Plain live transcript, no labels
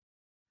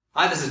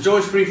Hi, this is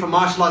George Free from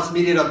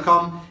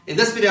martialartsmedia.com. In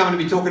this video, I'm going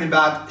to be talking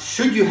about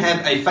should you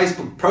have a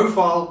Facebook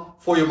profile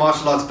for your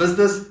martial arts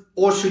business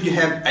or should you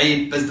have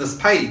a business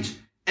page?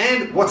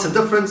 And what's the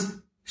difference?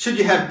 Should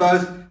you have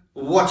both?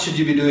 What should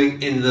you be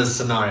doing in this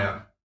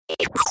scenario?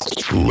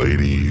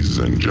 Ladies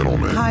and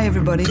gentlemen. Hi,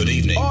 everybody. Good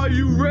evening. Are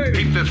you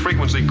ready? Keep this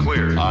frequency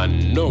clear. I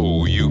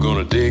know you're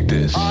gonna dig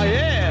this. I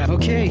am.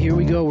 Okay, here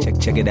we go.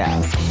 Check it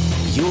out.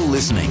 You're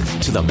listening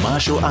to the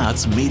Martial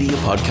Arts Media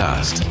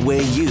Podcast,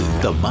 where you,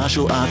 the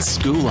martial arts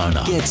school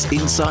owner, gets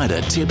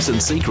insider tips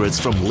and secrets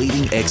from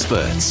leading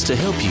experts to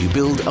help you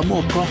build a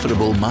more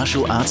profitable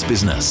martial arts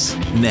business.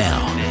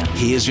 Now,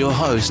 here's your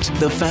host,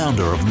 the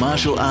founder of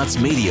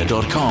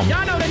martialartsmedia.com,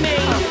 Y'all know the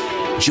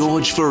name.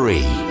 George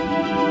Faree.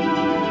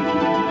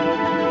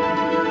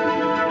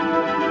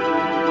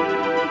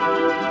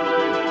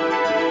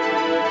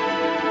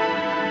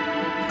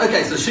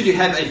 Okay, so should you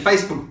have a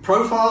Facebook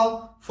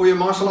profile for your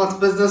martial arts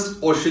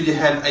business or should you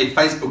have a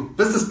Facebook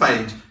business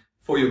page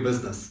for your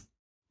business?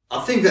 I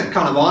think that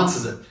kind of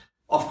answers it.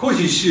 Of course,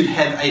 you should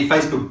have a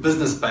Facebook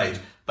business page,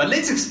 but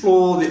let's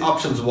explore the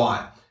options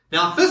why.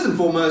 Now, first and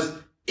foremost,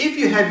 if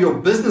you have your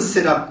business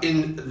set up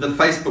in the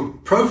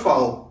Facebook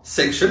profile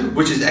section,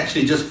 which is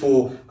actually just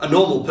for a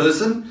normal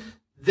person,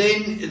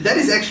 then that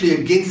is actually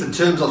against the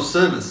terms of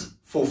service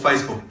for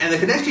Facebook, and they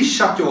can actually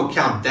shut your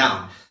account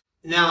down.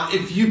 Now,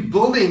 if you're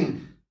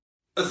building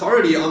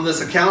authority on this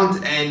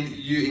account and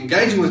you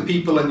engaging with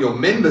people and your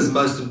members,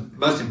 most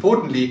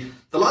importantly,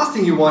 the last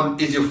thing you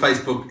want is your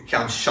Facebook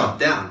account shut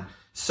down.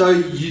 So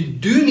you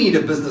do need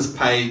a business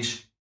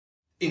page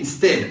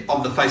instead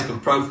of the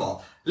Facebook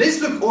profile.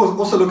 Let's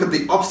also look at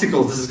the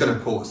obstacles this is going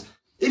to cause.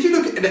 If you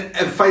look at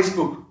a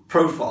Facebook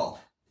profile,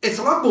 it's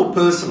a lot more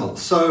personal.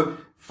 So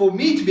for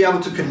me to be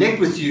able to connect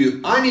with you,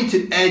 I need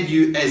to add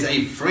you as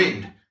a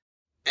friend.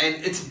 And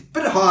it's a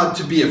bit hard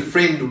to be a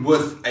friend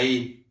with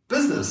a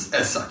business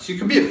as such. You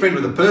can be a friend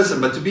with a person,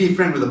 but to be a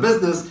friend with a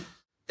business,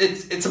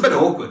 it's a bit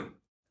awkward.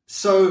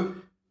 So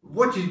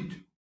what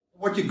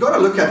you got to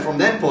look at from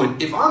that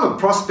point, if I'm a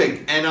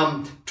prospect and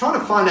I'm trying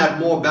to find out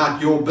more about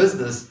your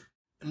business,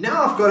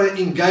 now I've got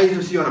to engage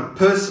with you on a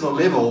personal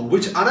level,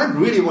 which I don't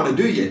really want to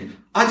do yet.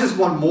 I just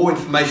want more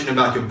information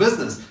about your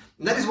business.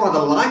 And that is why the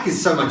like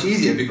is so much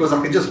easier, because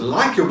I can just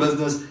like your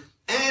business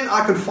and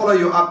I can follow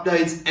your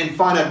updates and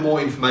find out more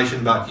information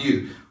about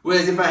you.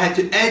 Whereas if I had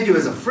to add you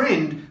as a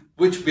friend,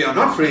 which we are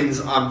not friends,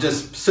 I'm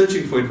just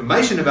searching for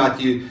information about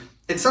you,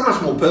 it's so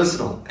much more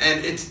personal.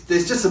 And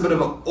there's just a bit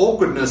of an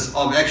awkwardness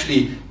of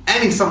actually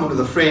adding someone as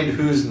a friend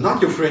who's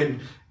not your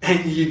friend,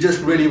 and you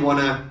just really want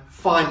to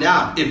find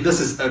out if this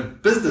is a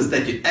business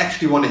that you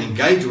actually want to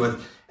engage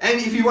with, and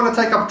if you want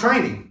to take up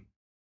training.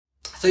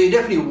 So you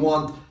definitely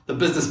want the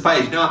business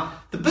page. Now,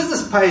 the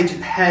business page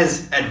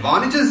has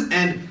advantages,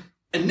 and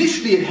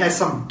initially it has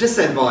some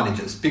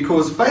disadvantages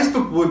because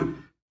Facebook would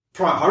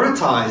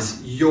prioritize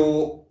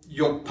your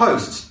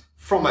posts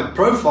from a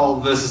profile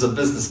versus a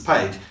business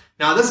page.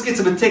 Now, this gets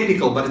a bit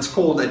technical, but it's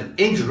called an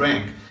edge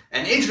rank.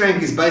 An edge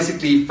rank is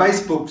basically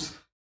Facebook's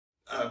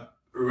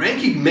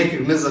ranking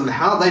mechanism,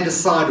 how they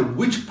decide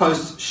which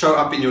posts show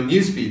up in your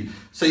newsfeed.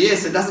 So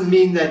yes, it doesn't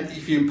mean that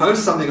if you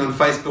post something on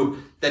Facebook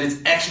that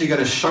it's actually going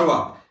to show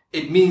up.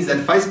 It means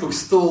that Facebook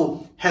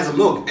still has a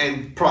look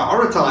and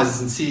prioritizes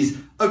and sees,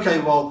 okay,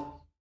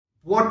 well,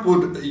 what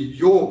would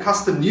your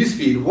custom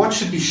newsfeed, what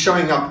should be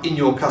showing up in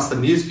your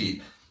custom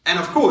newsfeed? And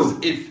of course,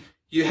 if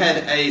you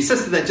had a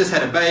sister that just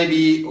had a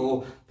baby,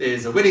 or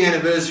there's a wedding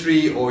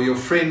anniversary, or your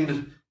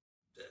friend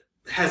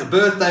has a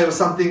birthday or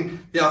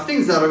something, there are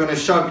things that are going to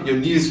show up in your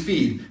news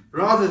feed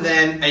rather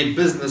than a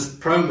business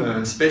promo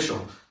and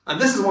special. And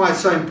this is why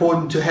it's so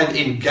important to have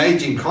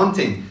engaging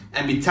content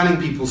and be telling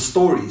people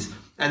stories.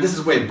 And this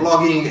is where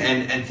blogging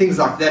and things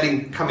like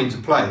that come into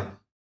play.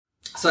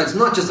 So it's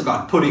not just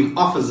about putting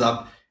offers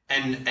up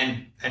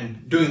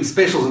and doing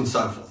specials and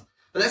so forth.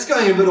 But that's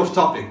going a bit off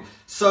topic.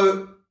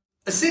 So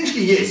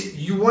essentially, yes,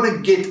 you want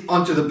to get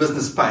onto the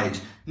business page.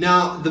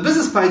 Now, the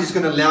business page is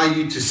going to allow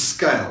you to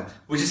scale,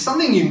 which is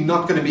something you're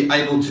not going to be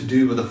able to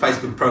do with a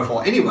Facebook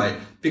profile anyway,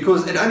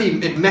 because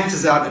it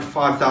maxes out at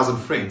 5,000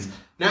 friends.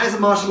 Now, as a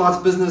martial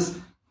arts business,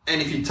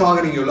 and if you're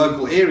targeting your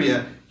local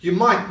area, you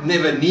might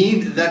never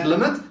need that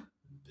limit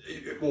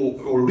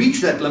or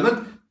reach that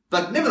limit,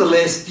 but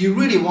nevertheless, you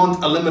really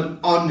want a limit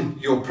on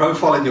your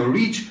profile and your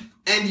reach,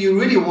 and you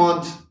really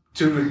want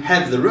to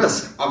have the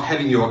risk of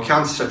having your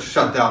account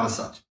shut down as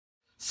such.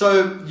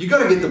 So you got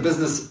to get the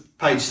business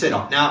page set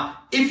up. Now,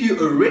 if you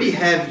already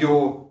have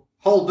your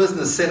whole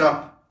business set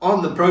up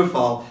on the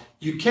profile,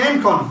 you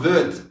can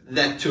convert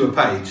that to a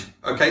page.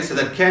 Okay, so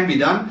that can be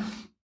done.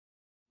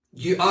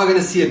 You are going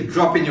to see a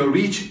drop in your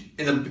reach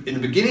in the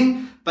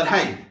beginning, but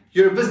hey,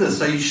 you're a business,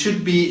 so you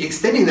should be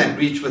extending that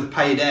reach with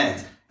paid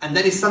ads. And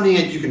that is something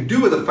that you can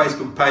do with a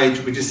Facebook page,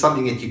 which is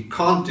something that you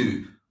can't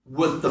do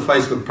with the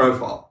Facebook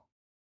profile.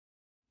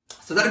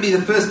 So that'll be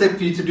the first step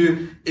for you to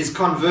do, is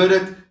convert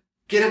it,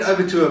 get it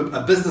over to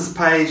a business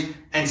page,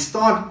 and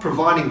start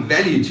providing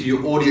value to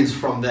your audience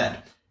from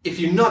that. If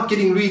you're not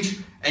getting reach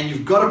and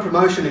you've got a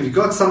promotion, if you've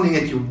got something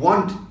that you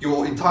want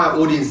your entire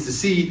audience to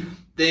see,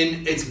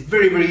 then it's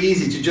very, very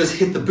easy to just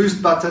hit the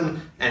boost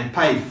button and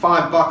pay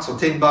 $5 or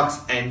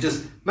 $10 and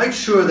just make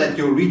sure that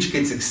your reach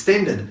gets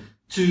extended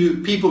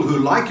to people who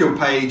like your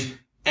page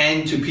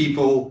and to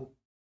people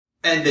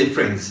and their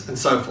friends and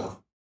so forth.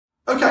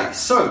 Okay,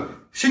 so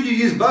should you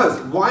use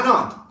both? Why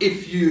not?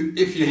 If you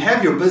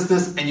have your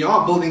business and you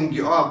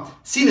are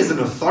seen as an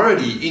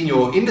authority in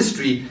your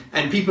industry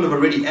and people have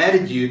already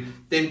added you,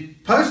 then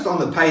post on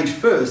the page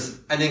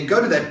first and then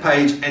go to that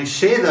page and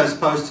share those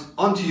posts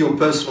onto your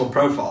personal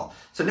profile.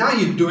 So now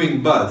you're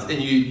doing both and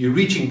you're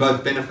reaching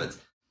both benefits.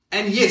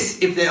 And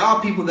yes, if there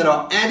are people that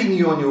are adding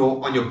you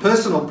on your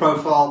personal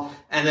profile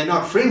and they're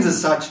not friends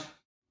as such,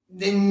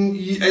 then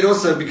it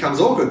also becomes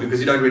awkward because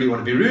you don't really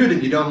want to be rude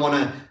and you don't want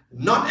to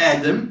not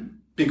add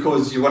them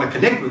because you want to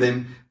connect with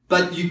them,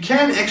 but you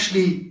can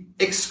actually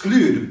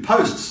exclude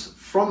posts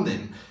from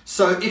them.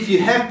 So if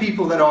you have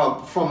people that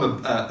are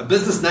from a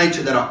business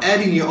nature that are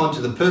adding you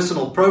onto the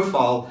personal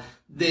profile,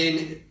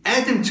 then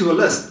add them to a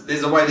list.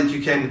 There's a way that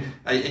you can,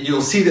 and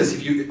you'll see this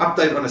if you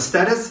update on a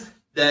status,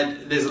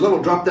 that there's a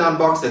little drop down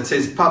box that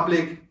says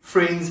public,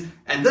 friends,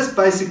 and this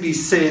basically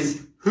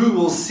says who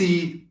will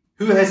see,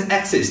 who has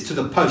access to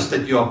the post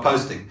that you are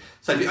posting.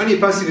 So if you're only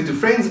posting it to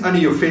friends,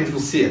 only your friends will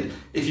see it.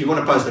 If you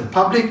want to post it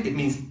public, it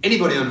means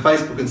anybody on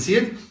Facebook can see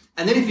it.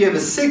 And then if you have a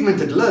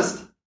segmented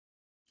list,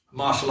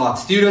 martial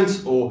arts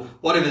students or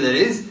whatever that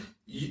is,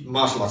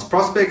 martial arts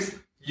prospects,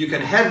 you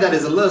can have that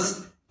as a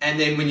list. And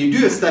then when you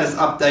do a status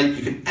update,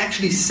 you can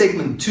actually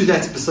segment to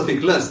that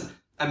specific list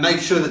and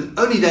make sure that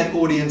only that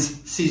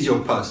audience sees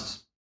your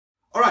posts.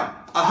 All right,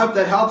 I hope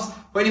that helps.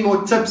 For any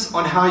more tips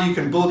on how you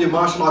can build your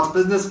martial arts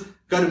business,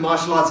 go to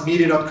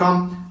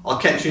martialartsmedia.com. I'll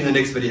catch you in the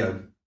next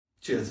video.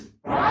 Cheers.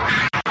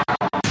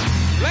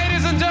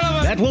 Ladies and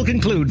gentlemen, That will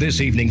conclude this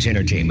evening's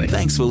entertainment.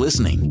 Thanks for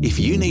listening. If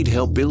you need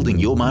help building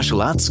your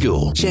martial arts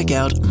school, check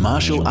out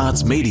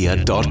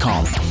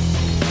martialartsmedia.com.